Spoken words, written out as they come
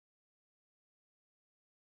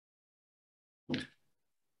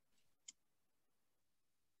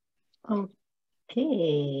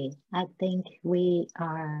Okay, I think we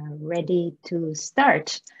are ready to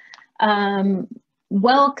start.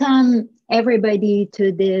 Welcome everybody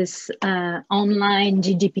to this online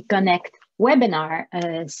GGP-Connect webinar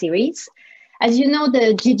series. As you know,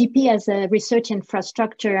 the GGP as a research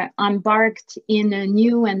infrastructure embarked in a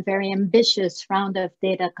new and very ambitious round of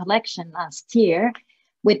data collection last year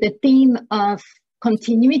with the theme of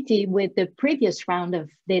continuity with the previous round of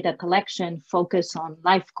data collection focus on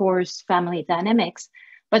life course, family dynamics,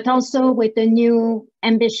 but also with the new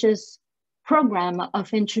ambitious program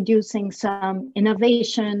of introducing some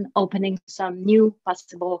innovation, opening some new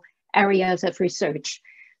possible areas of research.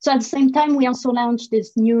 So at the same time, we also launched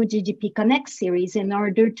this new GGP-Connect series in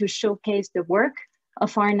order to showcase the work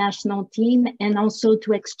of our national team and also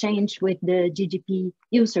to exchange with the GGP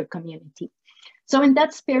user community. So in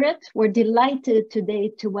that spirit, we're delighted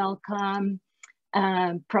today to welcome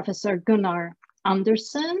Professor Gunnar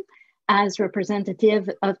Andersson as representative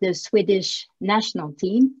of the Swedish national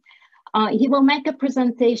team. He will make a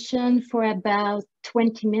presentation for about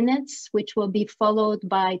 20 minutes, which will be followed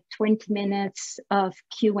by 20 minutes of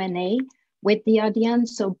Q&A with the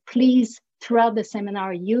audience. So please, throughout the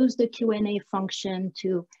seminar, use the Q&A function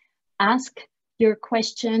to ask your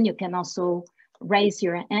question. You can also raise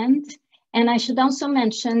your hand. And I should also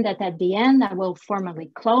mention that at the end, I will formally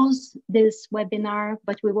close this webinar,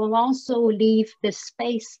 but we will also leave the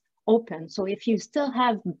space open. So if you still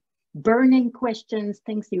have burning questions,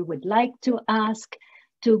 things you would like to ask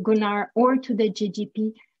to Gunnar or to the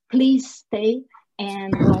GGP, please stay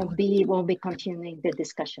and we'll be continuing the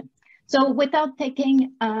discussion. So without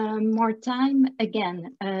taking more time,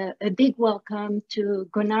 again, a big welcome to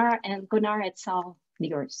Gunnar, and Gunnar, it's all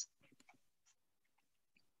yours.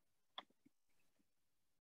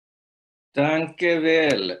 Danke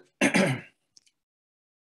väl.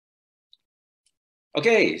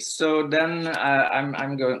 Okay, so then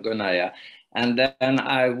I'm Gunnar, yeah. And then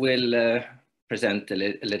I will present a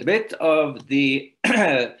little bit of the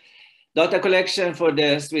data collection for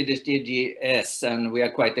the Swedish GGS, and we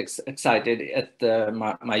are quite excited at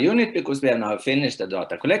my unit because we have now finished the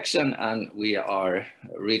data collection and we are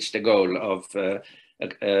reached the goal of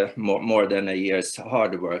more than a year's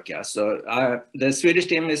hard work. Yeah. So the Swedish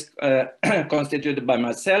team is constituted by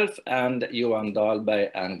myself and Johan Dahlberg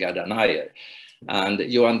and Gerda Nayer. And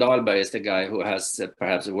Johan Dahlberg is the guy who has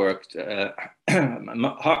perhaps worked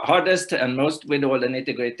hardest and most with all the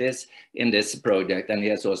nitty-gritties in this project. And he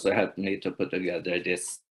has also helped me to put together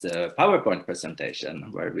this PowerPoint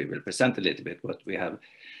presentation where we will present a little bit what we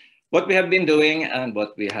have been doing and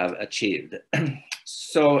what we have achieved.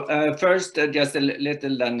 So first, just a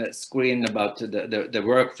little screen about the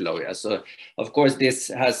workflow. Yeah. So of course, this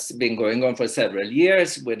has been going on for several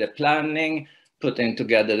years with the planning, putting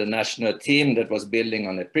together the national team that was building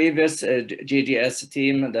on the previous GGS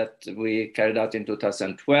team that we carried out in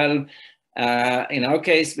 2012. In our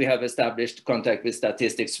case, we have established contact with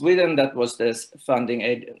Statistics Sweden. That was the funding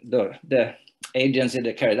the agency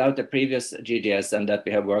that carried out the previous GGS, and that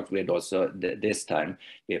we have worked with also this time.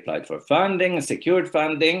 We applied for funding, secured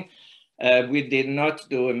funding. We did not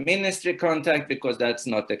do a ministry contact because that's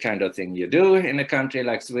not the kind of thing you do in a country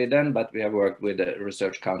like Sweden, but we have worked with the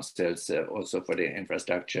research councils also for the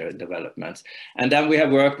infrastructure developments. And then we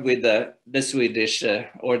have worked with the Swedish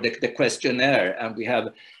or the questionnaire, and we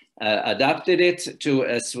have adapted it to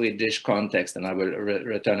a Swedish context, and I will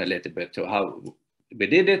return a little bit to how we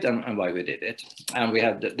did it and why we did it. And we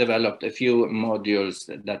have developed a few modules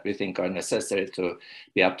that we think are necessary to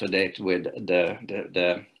be up to date with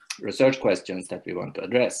the research questions that we want to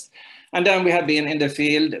address. And then we have been in the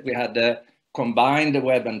field. We had the combined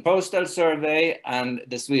web and postal survey, and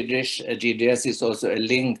the Swedish GDS is also a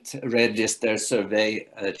linked register survey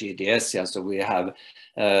GDS. Yeah, so we have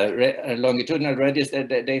longitudinal register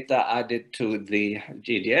data added to the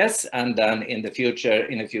GDS, and then in the future,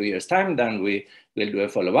 in a few years' time, then we will do a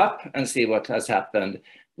follow-up and see what has happened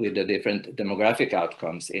with the different demographic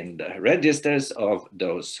outcomes in the registers of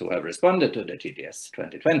those who have responded to the GDS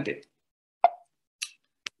 2020.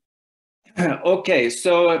 Okay,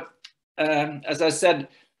 so as I said,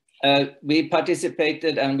 we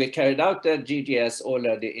participated and we carried out the GGS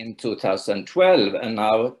already in 2012, and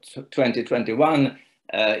now 2021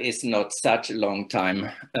 is not such a long time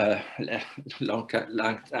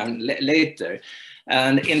later.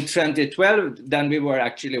 And in 2012, then we were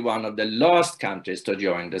actually one of the last countries to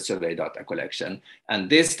join the survey data collection. And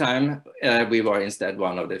this time we were instead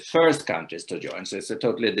one of the first countries to join. So it's a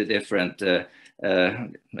totally different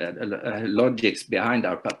logics behind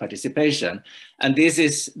our participation. And this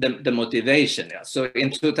is the motivation. Yeah. So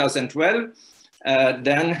in 2012,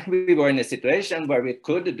 Then we were in a situation where we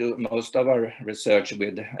could do most of our research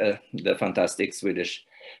with the fantastic Swedish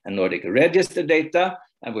and Nordic register data,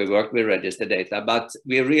 and we worked with register data, but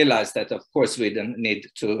we realized that of course we didn't need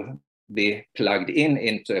to be plugged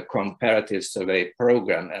into a comparative survey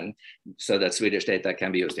program, and so that Swedish data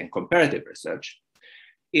can be used in comparative research.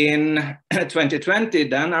 In 2020,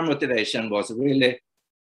 then our motivation was really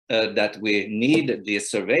that we need the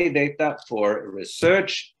survey data for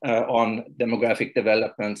research on demographic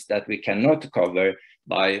developments that we cannot cover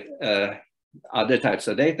by other types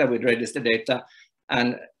of data with register data,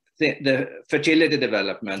 and the fertility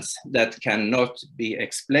developments that cannot be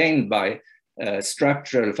explained by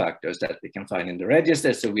structural factors that we can find in the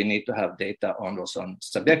register. So we need to have data on those on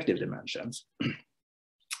subjective dimensions.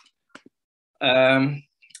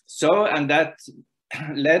 And that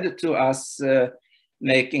led to us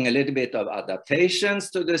making a little bit of adaptations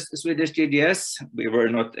to the Swedish GDS. We were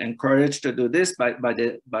not encouraged to do this by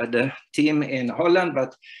the team in Holland,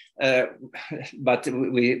 but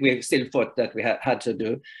we still thought that we had to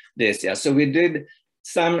do this. Yeah. So we did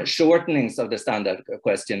some shortenings of the standard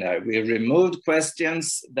questionnaire. We removed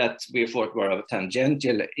questions that we thought were of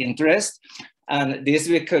tangential interest. And this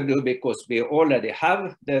we could do because we already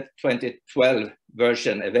have the 2012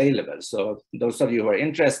 version available. So those of you who are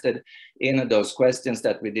interested in those questions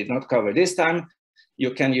that we did not cover this time,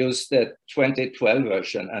 you can use the 2012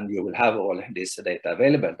 version and you will have all this data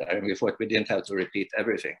available there. And we thought we didn't have to repeat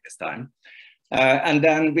everything this time. And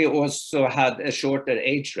then we also had a shorter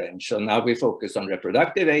age range. So now we focus on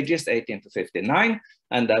reproductive ages, 18 to 59.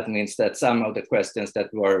 And that means that some of the questions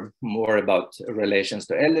that were more about relations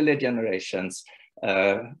to elderly generations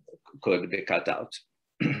could be cut out.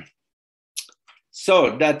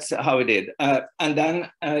 So that's how we did. And then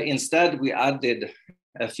instead we added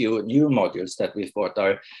a few new modules that we thought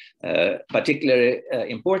are particularly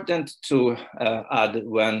important to add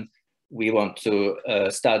when we want to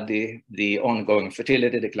study the ongoing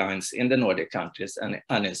fertility declines in the Nordic countries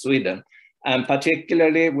and in Sweden. And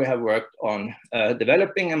particularly, we have worked on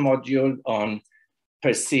developing a module on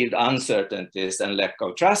perceived uncertainties and lack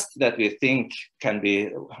of trust that we think can be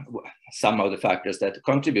some of the factors that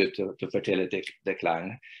contribute to fertility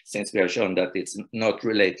decline, since we have shown that it's not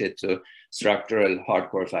related to structural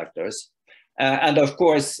hardcore factors. And of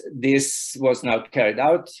course, this was now carried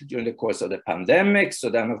out during the course of the pandemic. So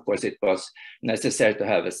then, of course, it was necessary to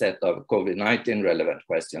have a set of COVID-19 relevant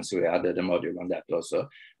questions. So we added a module on that also.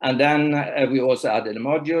 And then we also added a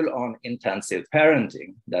module on intensive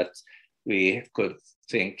parenting that we could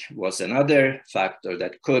think was another factor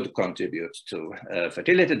that could contribute to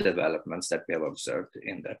fertility developments that we have observed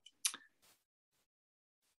in the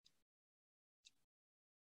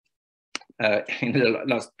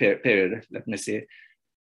last period. Let me see.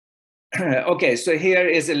 Okay, so here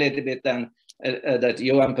is a little bit then that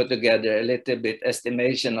Johan put together, a little bit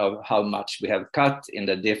estimation of how much we have cut in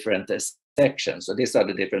the different sections. So these are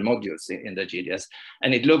the different modules in the GDS.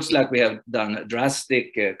 And it looks like we have done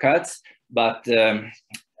drastic cuts, but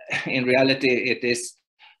in reality, it is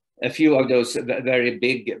a few of those very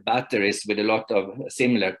big batteries with a lot of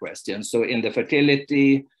similar questions. So in the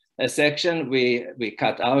fertility section, we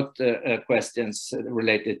cut out questions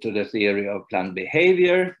related to the theory of planned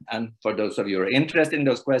behavior. And for those of you who are interested in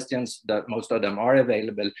those questions, that most of them are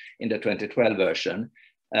available in the 2012 version.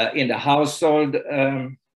 In the household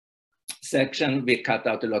section, we cut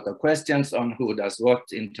out a lot of questions on who does what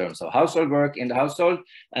in terms of household work in the household.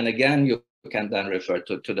 And again, you can then refer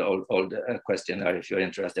to the old questionnaire if you're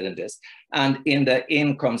interested in this. And in the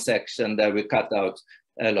income section, there we cut out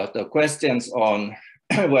a lot of questions on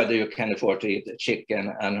whether you can afford to eat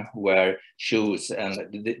chicken and wear shoes, and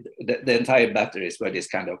the entire batteries where these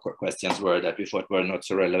kind of questions were that we thought were not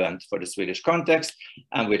so relevant for the Swedish context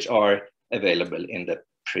and which are available in the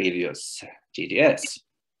previous GDS.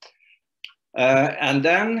 And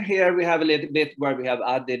then here we have a little bit where we have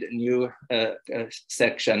added a new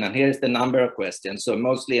section, and here's the number of questions. So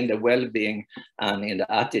mostly in the well-being and in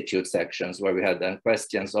the attitude sections where we had then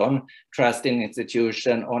questions on trust in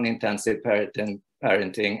institution, on intensive parenting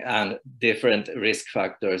and different risk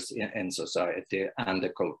factors in society and the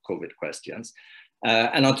COVID questions.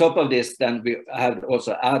 And on top of this, then we have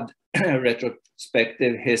also add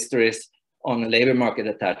retrospective histories on labor market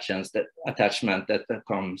attachment that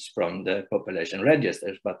comes from the population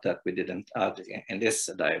registers, but that we didn't add in this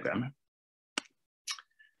diagram.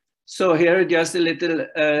 So here just a little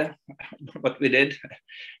what we did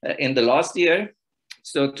in the last year.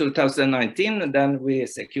 So 2019, then we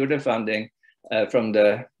secured the funding from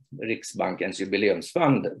the Riksbankens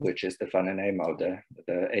Jubileumsfond, which is the funny name of the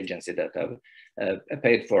agency that have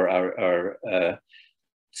paid for our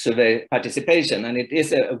survey participation, and it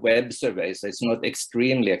is a web survey, so it's not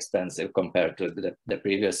extremely expensive compared to the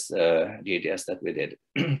previous GGS that we did.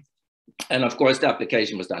 And of course, the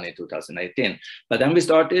application was done in 2018. But then we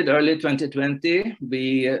started early 2020.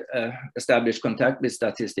 We established contact with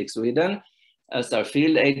Statistics Sweden as our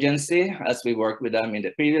field agency, as we worked with them in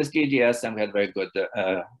the previous GGS, and we had very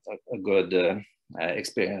good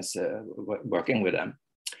experience working with them.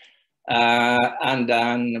 And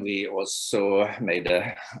then we also made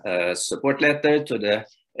a support letter to the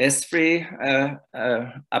S3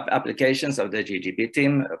 applications of the GGP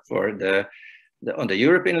team for on the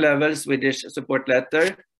European level Swedish support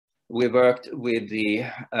letter. We worked with the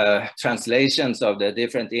translations of the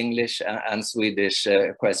different English and Swedish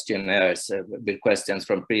questionnaires with questions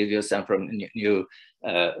from previous and from new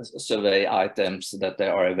survey items that they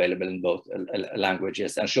are available in both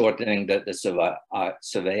languages, and shortening the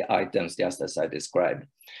survey items just as I described.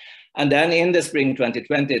 And then in the spring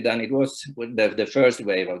 2020, then it was the first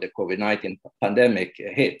wave of the COVID-19 pandemic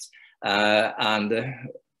hit.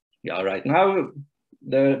 Yeah, right now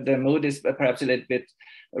the mood is perhaps a little bit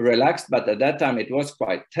relaxed, but at that time it was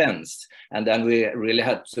quite tense. And then we really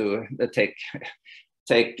had to take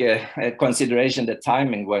consideration the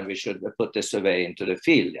timing when we should put the survey into the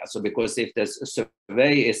field. Yeah. So because if the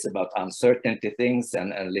survey is about uncertainty things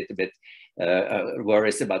and a little bit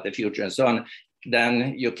worries about the future and so on,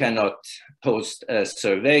 then you cannot post a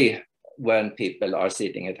survey when people are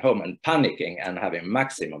sitting at home and panicking and having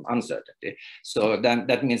maximum uncertainty. So then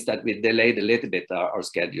that means that we delayed a little bit our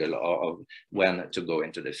schedule of when to go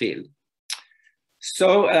into the field.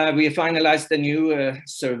 So we finalized the new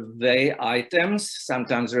survey items,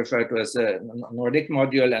 sometimes referred to as a Nordic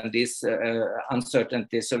module, and these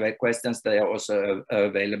uncertainty survey questions, they are also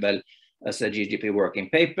available as a GGP working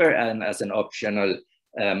paper and as an optional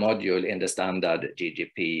module in the standard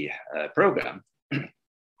GGP program.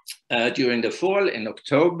 During the fall, in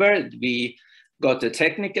October, we got a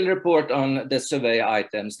technical report on the survey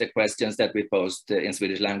items, the questions that we post in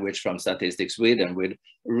Swedish language from Statistics Sweden, with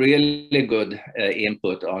really good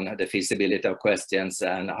input on the feasibility of questions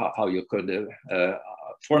and how you could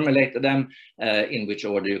formulate them, in which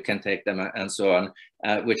order you can take them, and so on,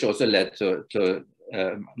 which also led to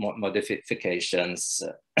modifications.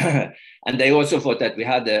 And they also thought that we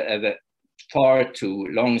had a far too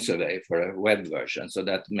long survey for a web version, so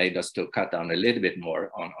that made us to cut down a little bit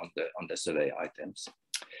more on the survey items.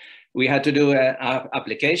 We had to do an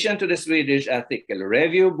application to the Swedish Ethical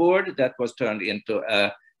Review Board that was turned into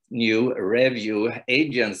a new review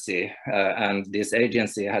agency, and this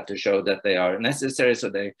agency had to show that they are necessary, so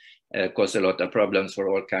they cause a lot of problems for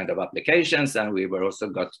all kinds of applications, and we were also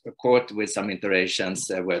got caught with some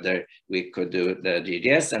iterations whether we could do the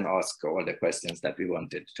GGS and ask all the questions that we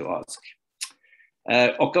wanted to ask.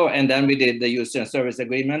 Okay, and then we did the user and service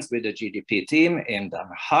agreements with the GGP team in Den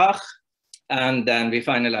Haag, and then we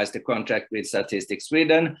finalized the contract with Statistics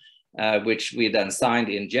Sweden, which we then signed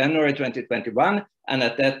in January 2021. And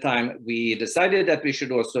at that time, we decided that we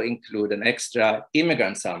should also include an extra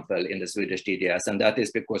immigrant sample in the Swedish GGS, and that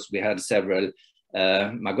is because we had several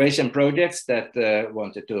migration projects that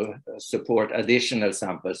wanted to support additional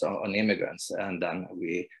samples on immigrants. And then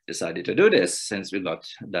we decided to do this since we got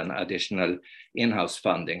then additional in-house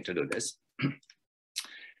funding to do this.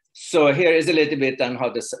 So here is a little bit on how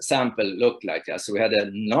the sample looked like. So we had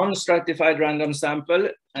a non-stratified random sample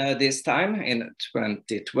this time. In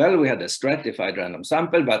 2012, we had a stratified random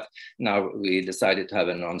sample, but now we decided to have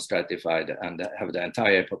a non-stratified and have the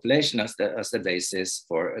entire population as the basis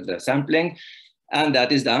for the sampling. And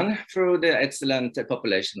that is done through the excellent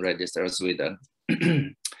population register of Sweden.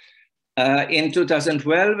 In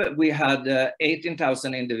 2012, we had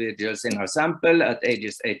 18,000 individuals in our sample at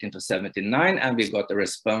ages 18 to 79, and we got a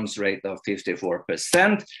response rate of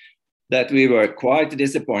 54% that we were quite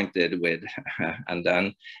disappointed with. And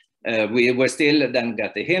then we were still then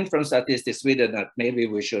got a hint from Statistics Sweden that maybe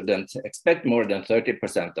we shouldn't expect more than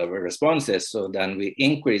 30% of our responses. So then we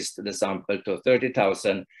increased the sample to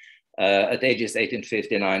 30,000 at ages 18 to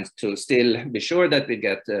 59 to still be sure that we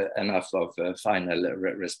get enough of final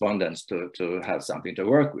respondents to have something to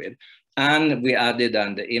work with. And we added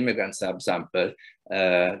then the immigrant subsample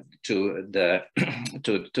to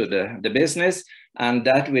the business. And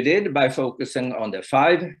that we did by focusing on the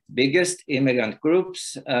 5 biggest immigrant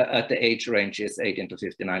groups at the age ranges 18 to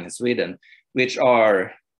 59 in Sweden, which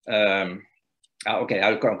are, okay,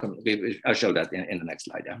 I'll show that in the next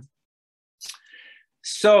slide. Yeah.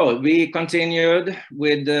 So we continued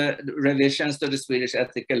with the revisions to the Swedish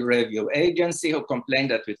Ethical Review Agency, who complained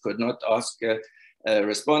that we could not ask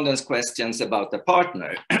respondents questions about the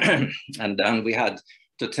partner. And then we had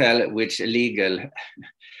to tell which legal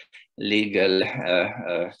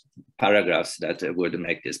paragraphs that would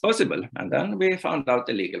make this possible. And then we found out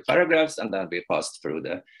the legal paragraphs, and then we passed through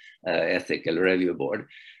the ethical review board.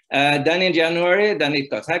 Then in January, then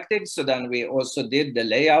it got hectic. So then we also did the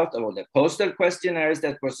layout of all the postal questionnaires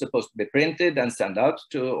that were supposed to be printed and sent out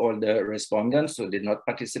to all the respondents who did not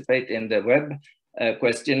participate in the web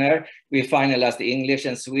questionnaire. We finalized the English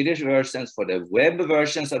and Swedish versions for the web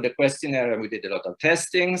versions of the questionnaire, and we did a lot of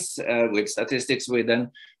testings with Statistics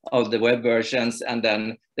Sweden of the web versions. And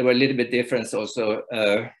then there were a little bit different also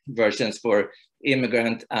versions for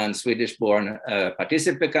immigrant and Swedish-born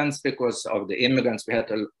participants. Because of the immigrants, we had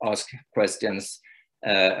to ask questions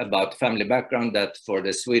about family background that for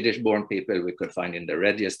the Swedish-born people we could find in the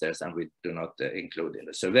registers, and we do not include in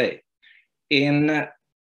the survey. In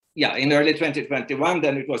early 2021,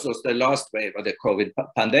 then it was also the last wave of the COVID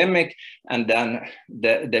pandemic, and then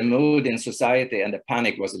the mood in society and the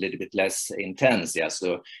panic was a little bit less intense. Yeah,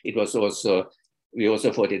 so it was also, we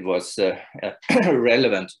also thought it was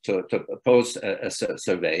relevant to pose a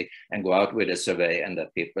survey and go out with a survey, and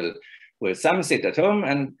that people will, some sit at home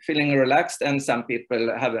and feeling relaxed, and some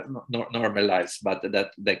people have normal lives, but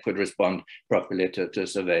that they could respond properly to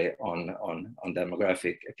survey on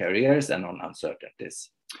demographic careers and on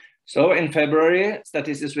uncertainties. So in February,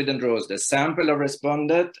 Statistics Sweden draws the sample of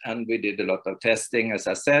respondent, and we did a lot of testing. As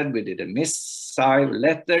I said, we did a missive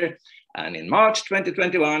letter, and in March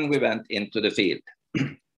 2021, we went into the field.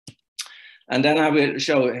 And then I will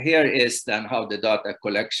show, here is then how the data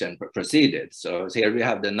collection proceeded. So here we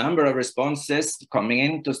have the number of responses coming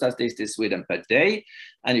into Statistics Sweden per day,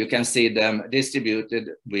 and you can see them distributed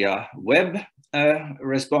via web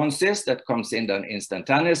responses that comes in then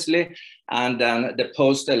instantaneously, and then the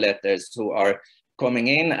postal letters who are coming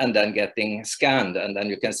in and then getting scanned. And then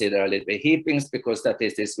you can see there are a little bit heapings because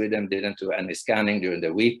Statistics Sweden didn't do any scanning during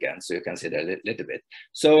the weekend. So you can see there a little bit.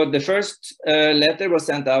 So the first letter was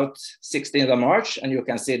sent out 16th of March, and you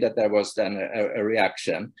can see that there was then a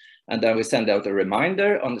reaction. And then we sent out a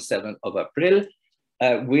reminder on the 7th of April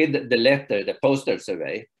with the letter, the postal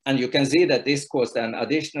survey. And you can see that this caused then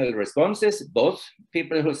additional responses, both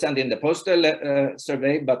people who sent in the postal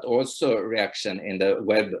survey, but also reaction in the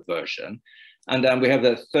web version. And then we have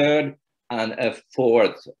the third and a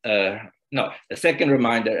fourth, the second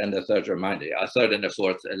reminder and the third reminder, a third and a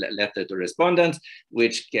fourth letter to respondents,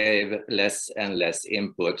 which gave less and less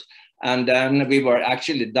input. And then we were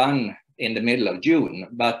actually done in the middle of June,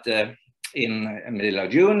 but in the middle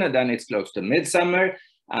of June, then it's close to midsummer,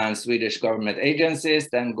 and Swedish government agencies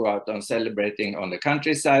then go out on celebrating on the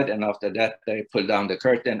countryside, and after that they pull down the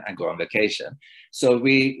curtain and go on vacation. So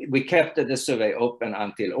we kept the survey open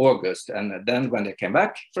until August, and then when they came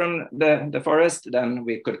back from the forest, then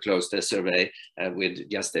we could close the survey with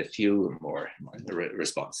just a few more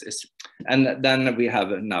responses. And then we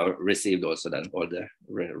have now received also then all the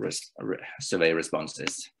survey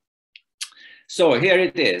responses. So here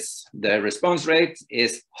it is. The response rate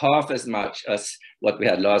is half as much as what we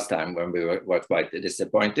had last time when we were quite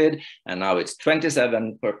disappointed, and now it's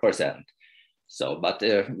 27%. So, but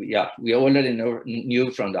yeah, we already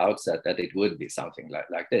knew from the outset that it would be something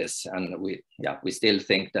like this, and we still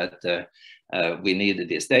think that we need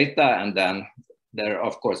this data, and then there are,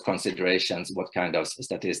 of course, considerations what kind of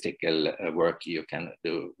statistical work you can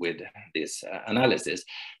do with this analysis.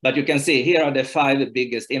 But you can see here are the 5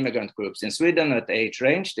 biggest immigrant groups in Sweden at age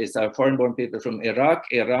range. These are foreign-born people from Iraq,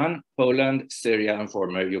 Iran, Poland, Syria, and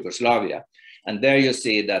former Yugoslavia. And there you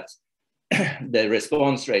see that the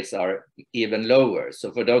response rates are even lower.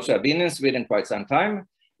 So for those who have been in Sweden quite some time,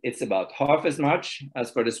 it's about half as much as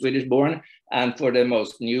for the Swedish-born, and for the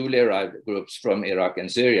most newly arrived groups from Iraq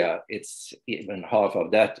and Syria, it's even half of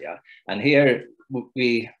that, yeah. And here,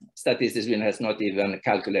 Statistics Sweden has not even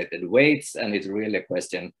calculated weights, and it's really a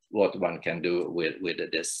question what one can do with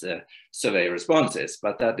this survey responses.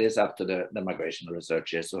 But that is up to the migration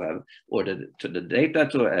researchers who have ordered to the data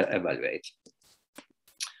to evaluate.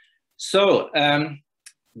 So,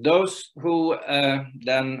 those who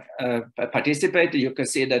then participated, you can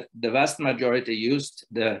see that the vast majority used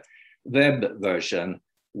the web version,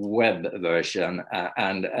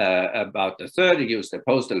 and about a third used the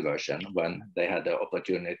postal version when they had the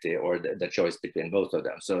opportunity or the choice between both of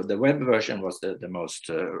them. So the web version was the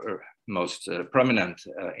most prominent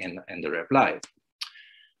in the reply.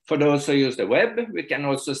 For those who use the web, we can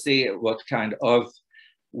also see what kind of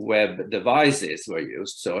web devices were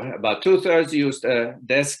used. So about 2/3 used a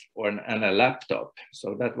desk and a laptop.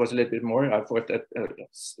 So that was a little bit more. I thought that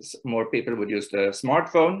more people would use the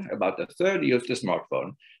smartphone. About a third used the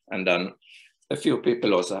smartphone. And then a few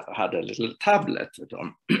people also had a little tablet at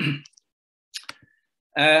home.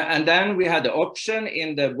 And then we had the option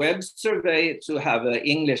in the web survey to have an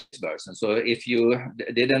English version. So if you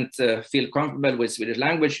didn't feel comfortable with Swedish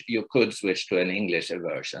language, you could switch to an English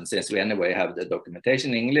version. Since we anyway have the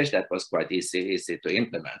documentation in English, that was quite easy to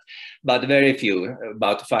implement. But very few,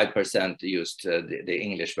 about 5% used the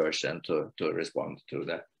English version to respond to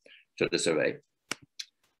the survey.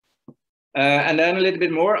 And then a little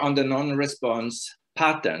bit more on the non-response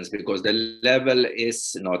patterns, because the level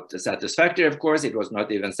is not satisfactory. Of course, it was not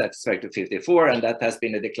even satisfactory 54, and that has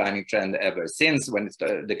been a declining trend ever since, when it's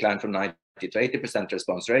declined from 90 to 80%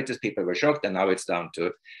 response rates. People were shocked, and now it's down to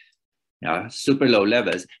super low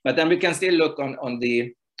levels. But then we can still look on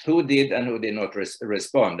the who did and who did not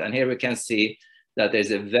respond. And here we can see that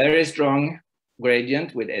there's a very strong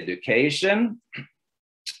gradient with education.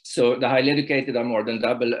 So the highly educated are more than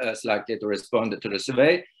double as likely to respond to the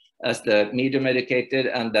survey as the medium educated,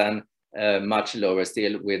 and then much lower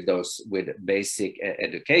still with those with basic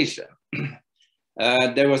education.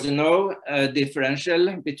 There was no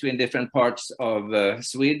differential between different parts of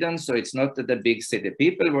Sweden, so it's not that the big city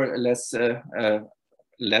people were less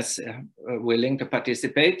willing to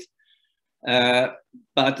participate.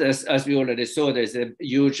 But as we already saw, there's a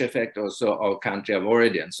huge effect also of country of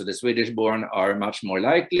origin. So the Swedish-born are much more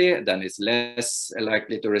likely, then it's less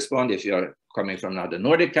likely to respond if you're coming from other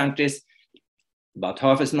Nordic countries, about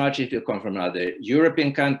half as much if you come from another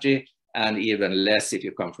European country, and even less if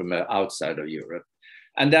you come from outside of Europe.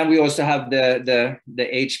 And then we also have the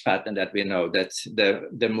age pattern that we know, that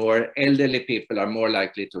the more elderly people are more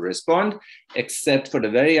likely to respond, except for the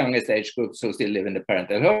very youngest age groups who still live in the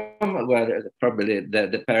parental home, where probably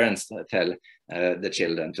the parents tell the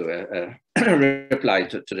children to reply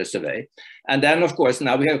to the survey. And then, of course,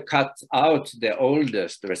 now we have cut out the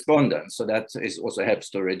oldest respondents. So that is also helps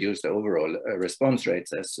to reduce the overall response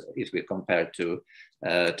rates as if we compare to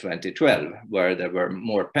 2012, where there were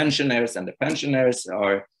more pensioners, and the pensioners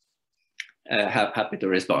are happy to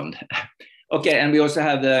respond. Okay, and we also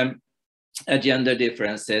have the gender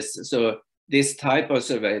differences. So this type of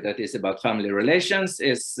survey that is about family relations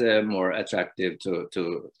is more attractive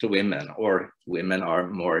to women, or women are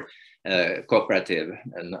more cooperative,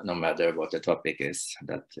 no matter what the topic is.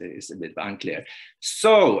 That is a bit unclear.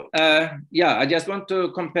 So yeah, I just want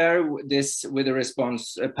to compare this with the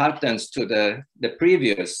response patterns to the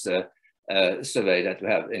previous survey that we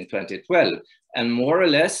have in 2012. And more or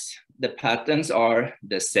less, the patterns are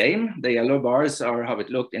the same. The yellow bars are how it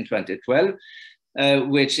looked in 2012,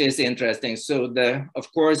 which is interesting. So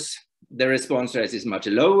of course, the response rate is much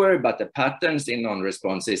lower, but the patterns in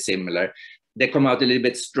non-response is similar. They come out a little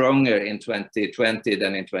bit stronger in 2020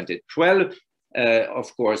 than in 2012,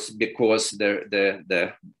 of course, because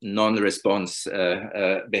the non-response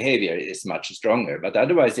behavior is much stronger, but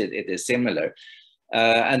otherwise it is similar.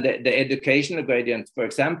 And the educational gradient, for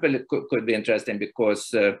example, could be interesting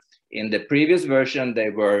because in the previous version, they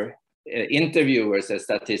were interviewers at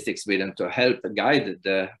Statistics Sweden to help guide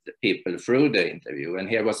the people through the interview. And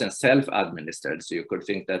here wasn't self-administered, so you could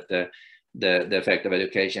think that the effect of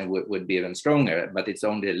education would be even stronger, but it's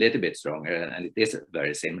only a little bit stronger, and it is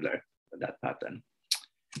very similar to that pattern.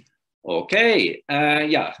 Okay,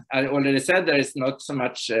 yeah, I already said there is not so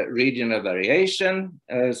much regional variation.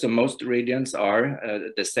 So most regions are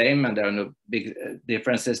the same, and there are no big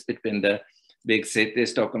differences between the big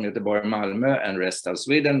cities, Stockholm, Göteborg, Malmö, and rest of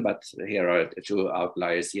Sweden. But here are two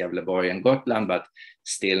outliers, Gävleborg and Gotland, but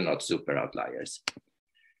still not super outliers.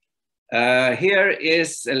 Here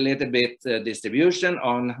is a little bit distribution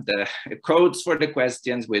on the codes for the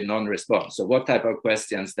questions with non-response. So what type of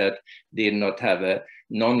questions that did not have a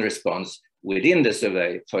non-response within the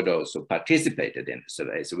survey for those who participated in the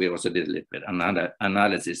survey. So we also did a little bit another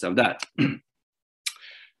analysis of that.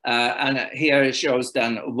 And here it shows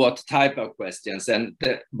then what type of questions, and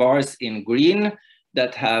the bars in green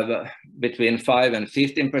that have between 5 and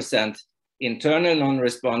 15% internal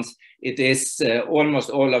non-response, it is almost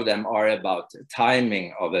all of them are about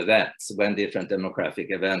timing of events, when different demographic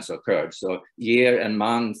events occurred. So year and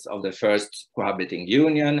months of the first cohabiting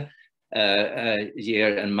union,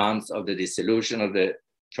 year and months of the dissolution of the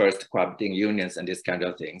first cohabiting unions, and this kind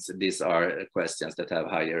of things. These are questions that have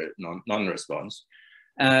higher non-response.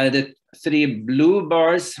 The three blue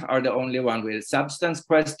bars are the only one with substance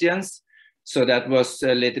questions. So that was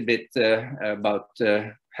a little bit about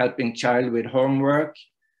helping child with homework.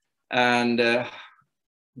 And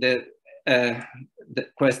the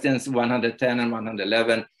questions 110 and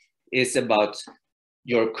 111 is about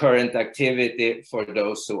your current activity for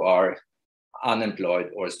those who are unemployed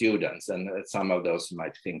or students. And some of those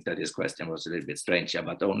might think that this question was a little bit strange,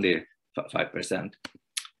 but only 5%.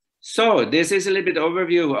 So this is a little bit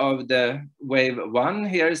overview of the wave one.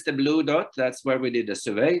 Here is the blue dot. That's where we did the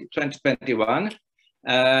survey 2021.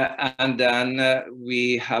 And then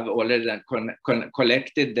we have already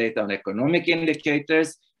collected data on economic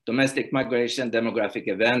indicators, domestic migration, demographic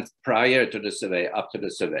events prior to the survey, up to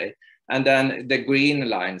the survey. And then the green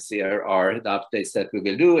lines here are the updates that we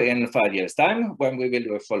will do in 5 years' time, when we will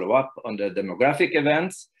do a follow-up on the demographic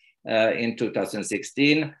events in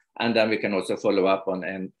 2016. And then we can also follow up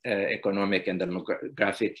on economic and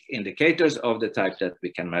demographic indicators of the type that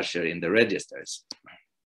we can measure in the registers.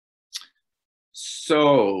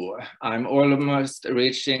 So I'm almost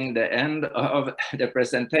reaching the end of the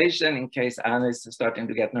presentation in case Anne is starting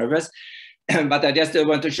to get nervous. But I just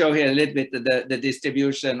want to show here a little bit the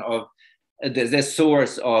distribution of the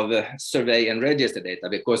source of survey and register data,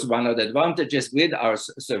 because one of the advantages with our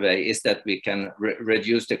survey is that we can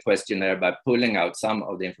reduce the questionnaire by pulling out some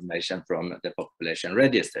of the information from the population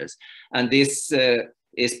registers. And this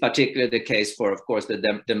is particularly the case for, of course, the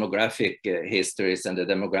demographic histories and the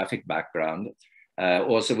demographic background.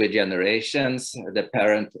 Also with generations, the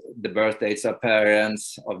birth dates of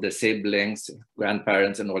parents, of the siblings,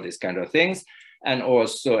 grandparents, and all these kind of things. And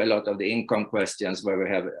also a lot of the income questions where we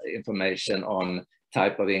have information on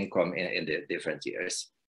type of income in the different years.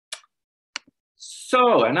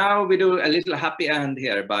 So now we do a little happy end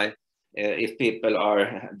here by if people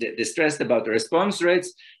are distressed about the response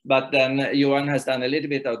rates, but then Johan has done a little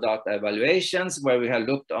bit of data evaluations where we have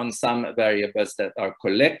looked on some variables that are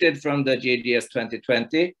collected from the GGS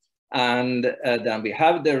 2020. And then we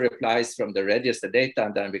have the replies from the register data,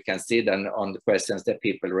 and then we can see then on the questions that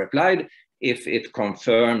people replied, if it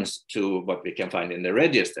confirms to what we can find in the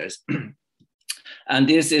registers. And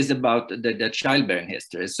this is about the childbearing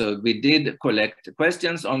history. So we did collect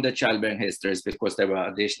questions on the childbearing histories because there were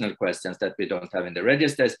additional questions that we don't have in the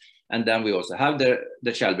registers. And then we also have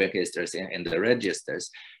the childbearing histories in the registers.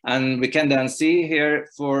 And we can then see here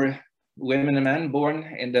for women and men born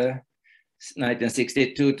in the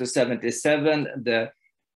 1962 to 77, the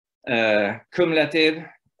cumulative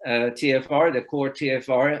TFR, the core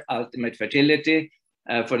TFR, ultimate fertility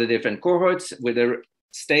for the different cohorts, with a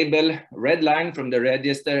stable red line from the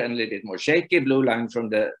register and a little bit more shaky blue line from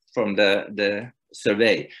the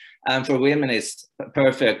survey. And for women, it's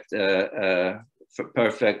perfect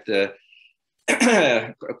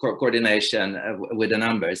coordination with the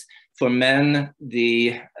numbers. For men,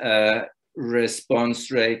 the response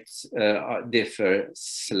rates differ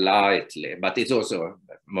slightly, but it's also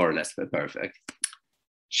more or less perfect.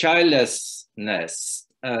 Childlessness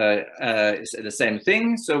is the same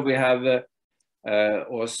thing. So we have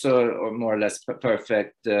also more or less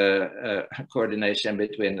perfect coordination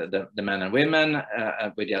between the men and women,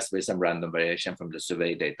 with some random variation from the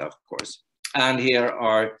survey data, of course. And here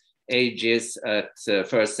are ages at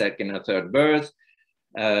first, second, and third birth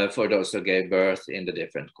for those who gave birth in the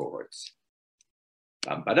different cohorts.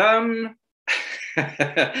 Bam-ba-dum.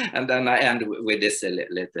 And then I end with this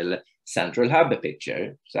little central hub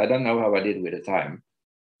picture. So I don't know how I did with the time.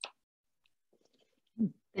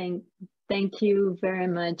 Thank you very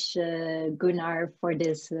much, Gunnar, for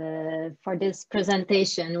this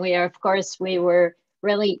presentation. We were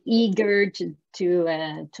really eager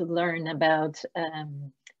to learn about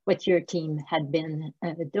what your team had been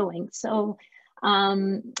doing. So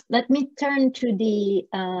let me turn to the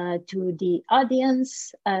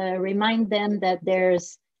audience. Remind them that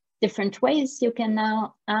there's different ways you can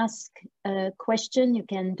now ask a question. You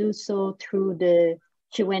can do so through the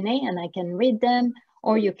Q&A, and I can read them,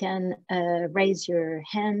 or you can raise your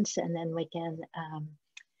hands, and then we can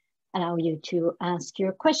allow you to ask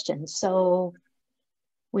your questions. So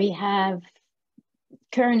we have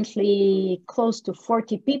currently close to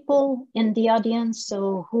 40 people in the audience.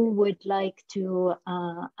 So who would like to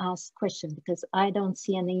ask questions? Because I don't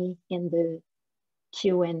see any in the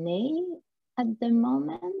Q&A at the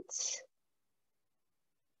moment.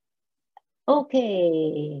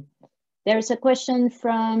 Okay. There's a question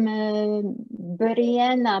from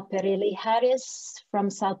Brianna Perilli-Harris from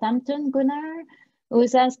Southampton, Gunnar,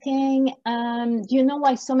 who's asking, do you know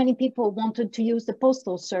why so many people wanted to use the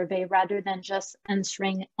postal survey rather than just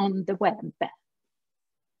answering on the web?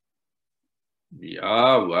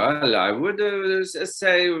 Yeah, well, I would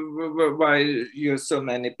say why so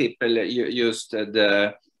many people used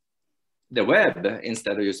the web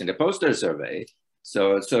instead of using the postal survey.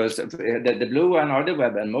 So the blue one are the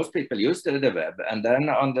web, and most people use the web. And then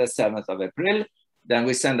on the 7th of April, then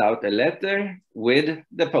we send out a letter with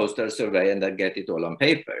the postal survey and then get it all on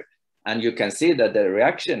paper. And you can see that the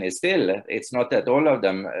reaction is still, it's not that all of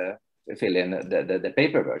them fill in the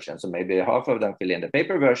paper version. So maybe half of them fill in the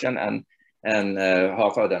paper version, and and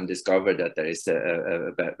half of them discovered that there is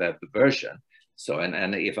a web version. So,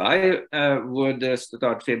 and if I would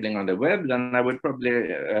start fiddling on the web, then I would probably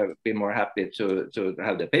be more happy to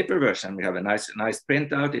have the paper version. We have a nice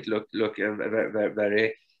printout. It look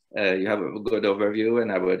very you have a good overview,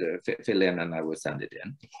 and I would fill in and I would send it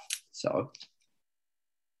in. So.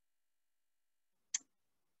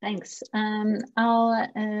 Thanks. I'll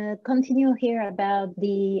continue here about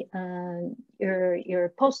the your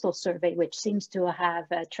postal survey, which seems to have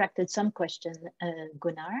attracted some question,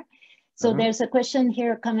 Gunnar. So there's a question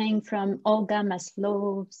here coming from Olga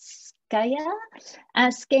Maslovskaya,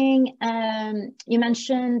 asking, you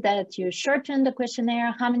mentioned that you shortened the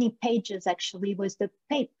questionnaire. How many pages actually was the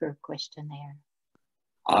paper questionnaire?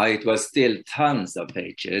 It was still tons of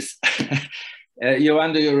pages.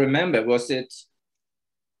 Johan, do you remember, was it?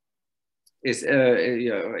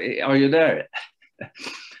 Are you there?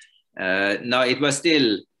 No, it was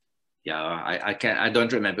still, yeah, I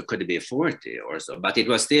don't remember, could it be 40 or so, but it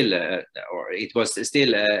was still a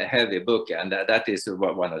heavy book, and that is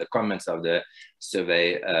one of the comments of the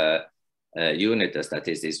survey unit of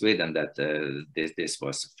Statistics Sweden, that this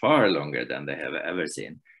was far longer than they have ever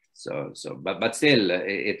seen. But still,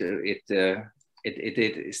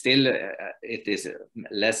 it is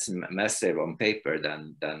less massive on paper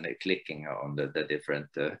than clicking on the different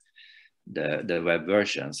the web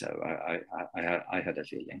versions. So I had a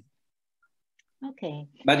feeling. Okay.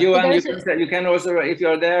 But Johan, you can also, if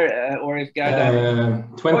you're there, or if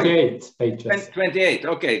 28 pages. 28.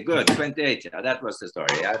 Okay, good. 28. Yeah, that was the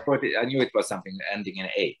story. I knew it was something ending in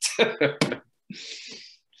 8.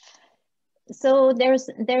 So there's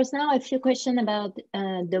now a few questions about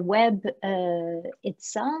the web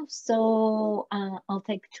itself. So I'll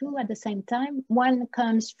take two at the same time. One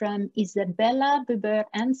comes from Isabella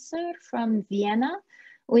Buber-Enser from Vienna,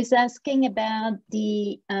 who is asking about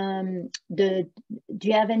do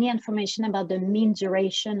you have any information about the mean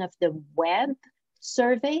duration of the web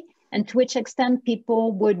survey, and to which extent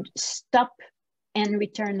people would stop and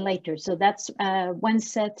return later? So that's one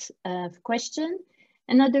set of questions.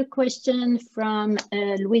 Another question from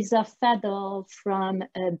Louisa Fadel from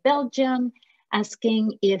Belgium,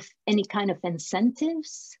 asking if any kind of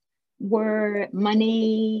incentives were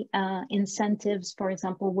money incentives, for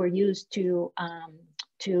example, were used to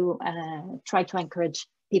try to encourage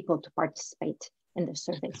people to participate in the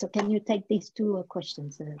survey. So can you take these two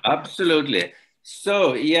questions? Absolutely.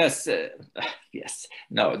 So yes, yes.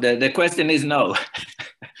 No, the question is no.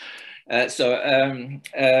 The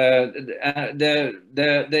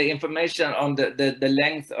information on the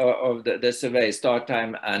length of the survey, start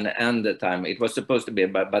time and end time, it was supposed to be,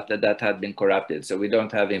 but that had been corrupted. So we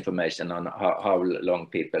don't have information on how long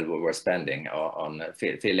people were spending on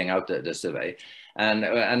filling out the survey.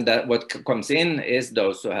 And that what comes in is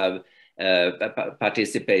those who have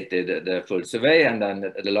participated the full survey, and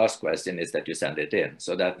then the last question is that you send it in.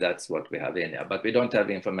 So that's what we have in here, but we don't have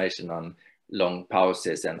information on long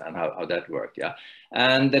pauses and how that worked. Yeah.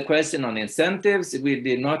 And the question on incentives, we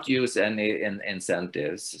did not use any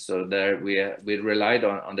incentives. So there we relied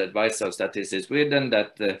on the advice of Statistics Sweden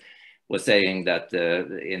that was saying that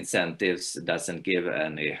incentives doesn't give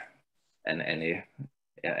any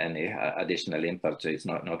additional impact, so it's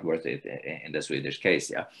not worth it in the Swedish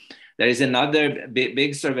case. Yeah. There is another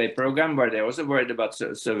big survey program where they're also worried about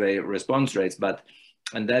survey response rates,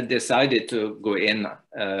 and they decided to go in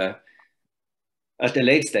at the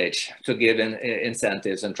late stage to give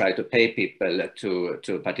incentives and try to pay people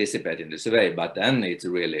to participate in the survey, but then it's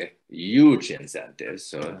really huge incentives,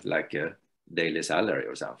 so like a daily salary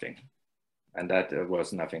or something, and that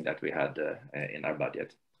was nothing that we had in our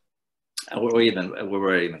budget, or we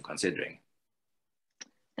were even considering.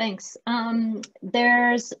 Thanks. I'll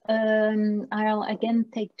again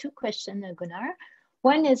take two questions, Gunnar.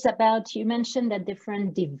 One is about, you mentioned that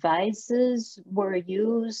different devices were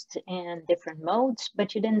used in different modes,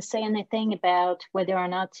 but you didn't say anything about whether or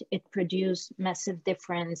not it produced massive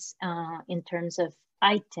difference in terms of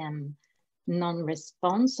item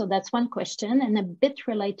non-response. So that's one question. And a bit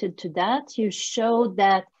related to that, you showed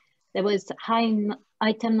that there was high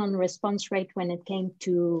item non-response rate when it came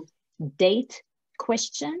to date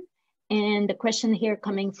question. And the question here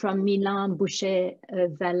coming from Milan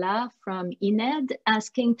Boucher-Valla from INED,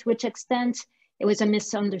 asking to which extent it was a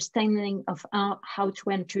misunderstanding of how to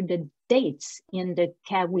enter the dates in the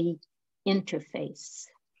CAWI interface.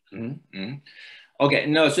 Mm-hmm. Okay,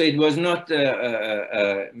 no, so it was not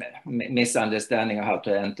a misunderstanding of how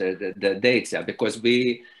to enter the dates, yeah, because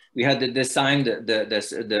we had designed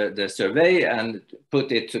the survey and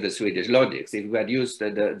put it to the Swedish logics. If we had used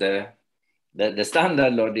the the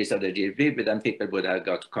standard logics of the GGP, but then people would have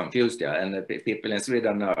got confused, yeah. And the people in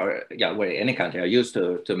Sweden are, yeah, where any country are used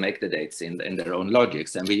to make the dates in their own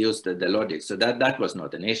logics, and we used the logic, so that was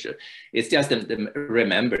not an issue. It's just the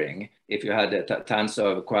remembering. If you had tons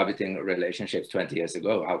of cohabiting relationships 20 years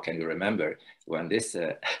ago, how can you remember when this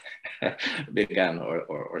began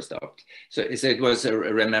or stopped? So it was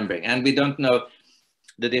remembering, and we don't know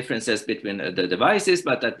the differences between the devices,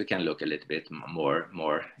 but that we can look a little bit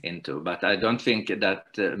more into. But I don't think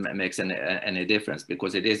that makes any difference,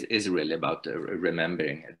 because it is really about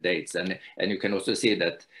remembering dates. And you can also see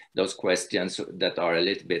that those questions that are a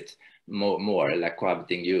little bit more like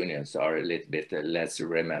cohabiting unions are a little bit less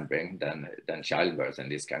remembering than childbirth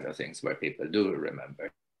and these kind of things, where people do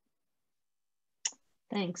remember.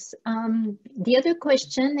 Thanks. The other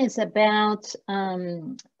question is about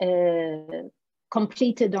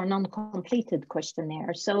completed or non-completed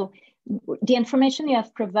questionnaire. So the information you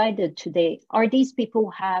have provided today, are these people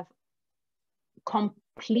who have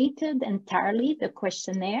completed entirely the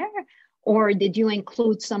questionnaire, or did you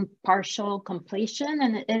include some partial completion?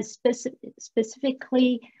 And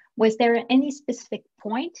specifically, was there any specific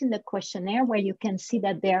point in the questionnaire where you can see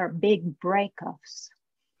that there are big breakoffs?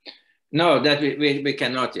 No, that we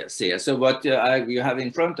cannot yet see. So what you have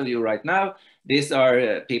in front of you right now, these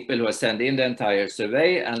are people who are sending in the entire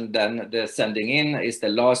survey, and then the sending in is the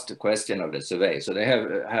last question of the survey. So they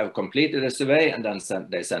have completed the survey, and then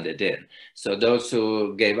they send it in. So those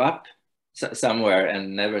who gave up somewhere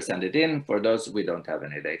and never send it in, for those we don't have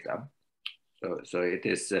any data. So it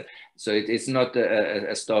is not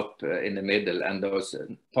a stop in the middle, and those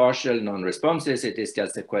partial non-responses, it is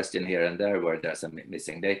just a question here and there where there's some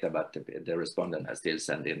missing data, but the respondent has still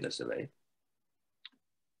sent in the survey.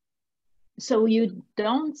 So you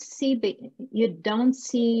don't see,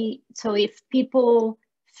 so if people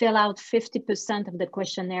fill out 50% of the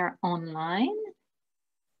questionnaire online,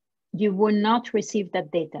 you will not receive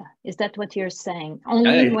that data. Is that what you're saying?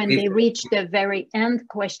 Only when they reach the very end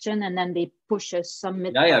question and then they push a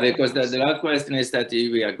submit. Yeah, because the last question is that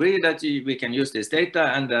we agree that we can use this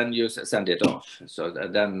data, and then you send it off. So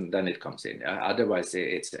then it comes in. Otherwise,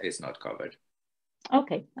 it's not covered.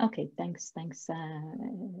 Okay, thanks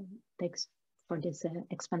for this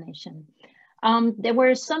explanation. There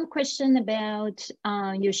were some questions about,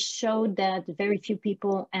 you showed that very few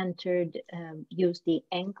people used the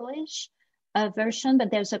English version,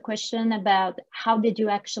 but there's a question about how did you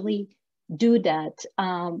actually do that?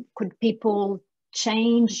 Could people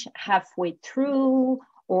change halfway through,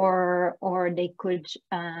 or they could,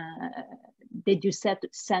 did you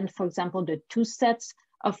send, for example, the 2 sets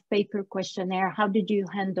of paper questionnaire? How did you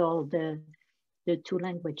handle the 2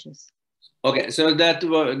 languages? Okay, so that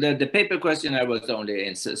was the paper questionnaire was only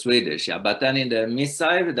in Swedish, yeah. But then in the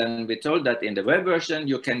missive, then we told that in the web version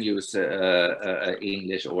you can use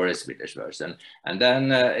English or a Swedish version, and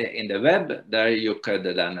then in the web there you could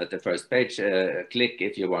then at the first page click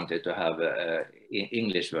if you wanted to have an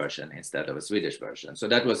English version instead of a Swedish version. So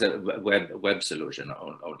that was a web solution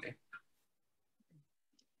only.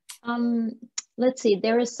 Let's see.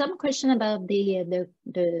 There is some question about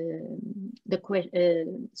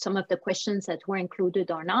some of the questions that were included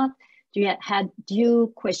or not. Do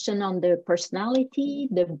you question on the personality?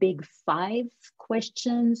 The big 5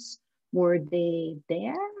 questions, were they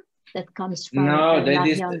there? That comes from they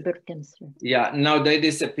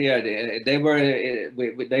disappeared. They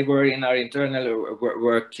were in our internal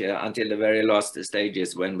work until the very last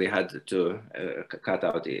stages when we had to cut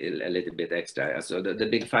out a little bit extra. So the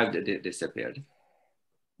big 5 disappeared.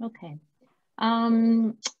 Okay.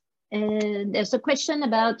 There's a question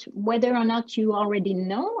about whether or not you already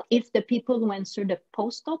know if the people who answered the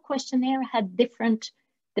postal questionnaire had different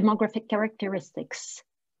demographic characteristics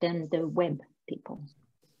than the web people.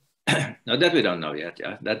 No, that we don't know yet.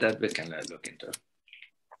 Yeah, that we can look into.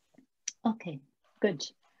 Okay, good.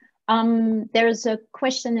 There's a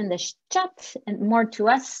question in the chat, and more to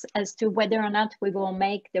us, as to whether or not we will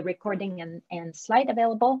make the recording and slide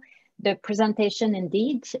available. The presentation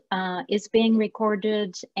indeed is being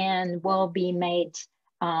recorded and will be made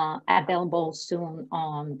available soon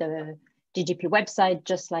on the GGP website,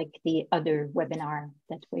 just like the other webinar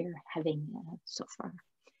that we're having so far.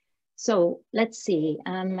 So let's see,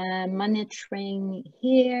 I'm monitoring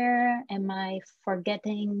here. Am I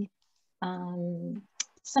forgetting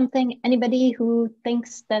something? Anybody who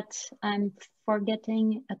thinks that I'm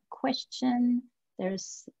forgetting a question?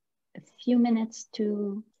 There's a few minutes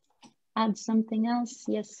to add something else.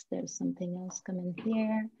 Yes, there's something else coming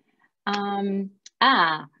here.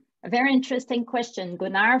 A very interesting question,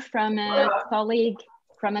 Gunnar, from a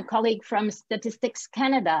colleague from Statistics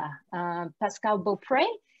Canada, Pascal Beaupré.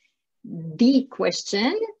 the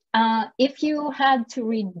question. If you had to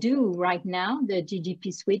redo right now the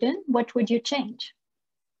GGP Sweden, what would you change?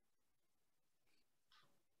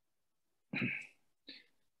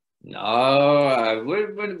 No, I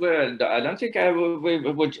don't think we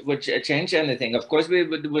would change anything. Of course, we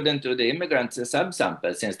wouldn't do the immigrant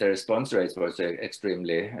subsample since the response rates were so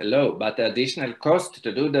extremely low. But the additional cost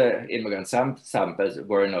to do the immigrant samples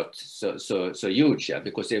were not so huge, yeah,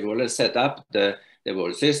 because if we already set up the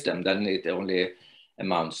whole system, then it only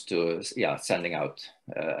amounts to sending out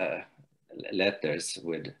letters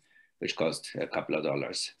which cost a couple of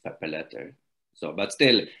dollars per letter. So, but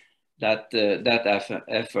still. That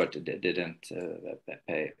effort didn't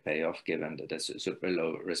pay off given the super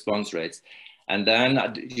low response rates. And then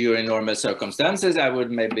during normal circumstances, I would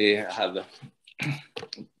maybe have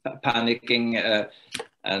panicking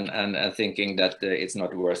and thinking that it's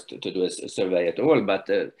not worth to do a survey at all. But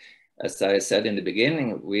as I said in the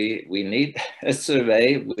beginning, we need a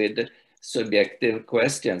survey with subjective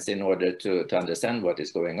questions in order to understand what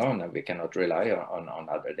is going on, and we cannot rely on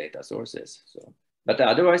other data sources. So. But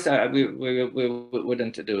otherwise, we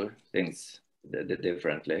wouldn't do things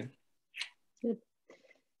differently. Good.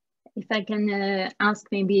 If I can ask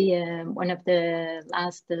maybe one of the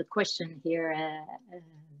last question here,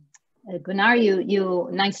 Gunnar, you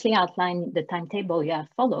nicely outlined the timetable you have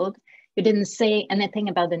followed. You didn't say anything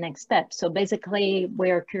about the next step. So basically,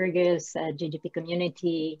 we're curious, GGP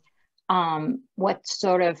community, what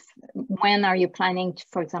sort of, when are you planning to,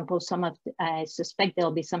 for example, I suspect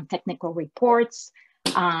there'll be some technical reports,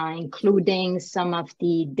 including some of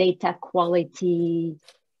the data quality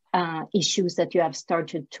issues that you have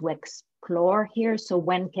started to explore here. So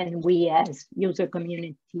when can we as user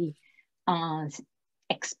community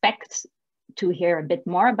expect to hear a bit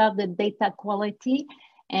more about the data quality?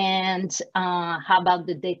 And how about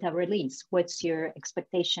the data release? What's your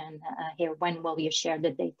expectation here? When will you share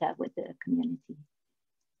the data with the community?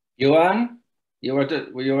 Johan, you want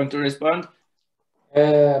to respond?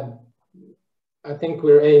 I think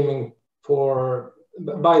we're aiming for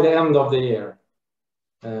by the end of the year.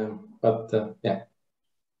 Yeah.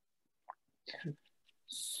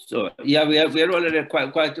 So yeah, we are already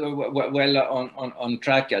quite well on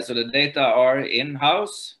track. So the data are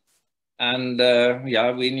in-house. And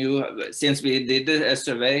yeah, we knew since we did a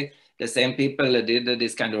survey, the same people did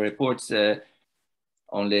this kind of reports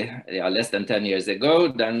only less than 10 years ago.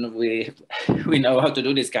 Then we know how to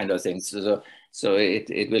do this kind of things. So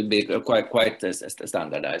it will be quite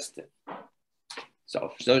standardized.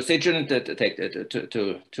 So it shouldn't take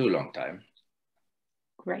too long time.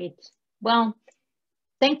 Great. Well,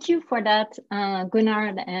 thank you for that,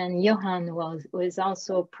 Gunnar, and Johan was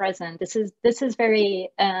also present. This is very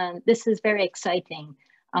exciting.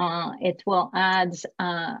 It will add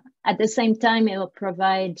at the same time it will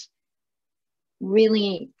provide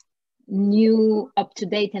really new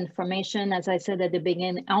up-to-date information, as I said at the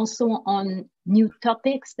beginning, also on new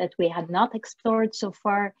topics that we had not explored so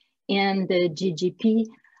far in the GGP.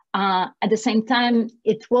 At the same time,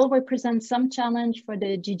 it will represent some challenge for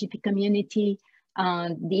the GGP community.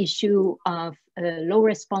 The issue of low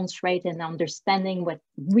response rate and understanding what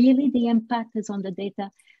really the impact is on the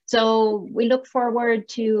data. So we look forward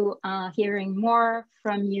to hearing more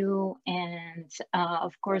from you, and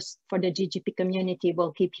of course for the GGP community,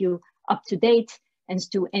 we'll keep you up to date as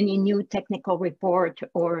to any new technical report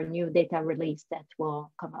or new data release that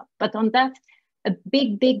will come up. But on that, a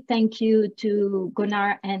big thank you to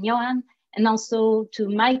Gunnar and Johan, and also to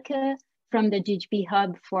Micah from the GGP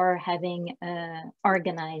Hub for having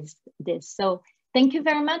organized this. So thank you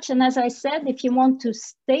very much. And as I said, if you want to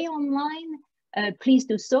stay online, please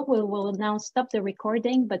do so. We will now stop the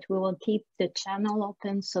recording, but we will keep the channel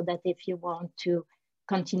open so that if you want to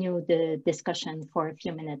continue the discussion for a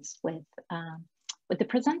few minutes with the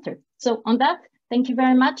presenter. So on that, thank you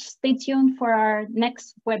very much. Stay tuned for our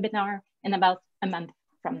next webinar in about a month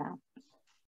from now.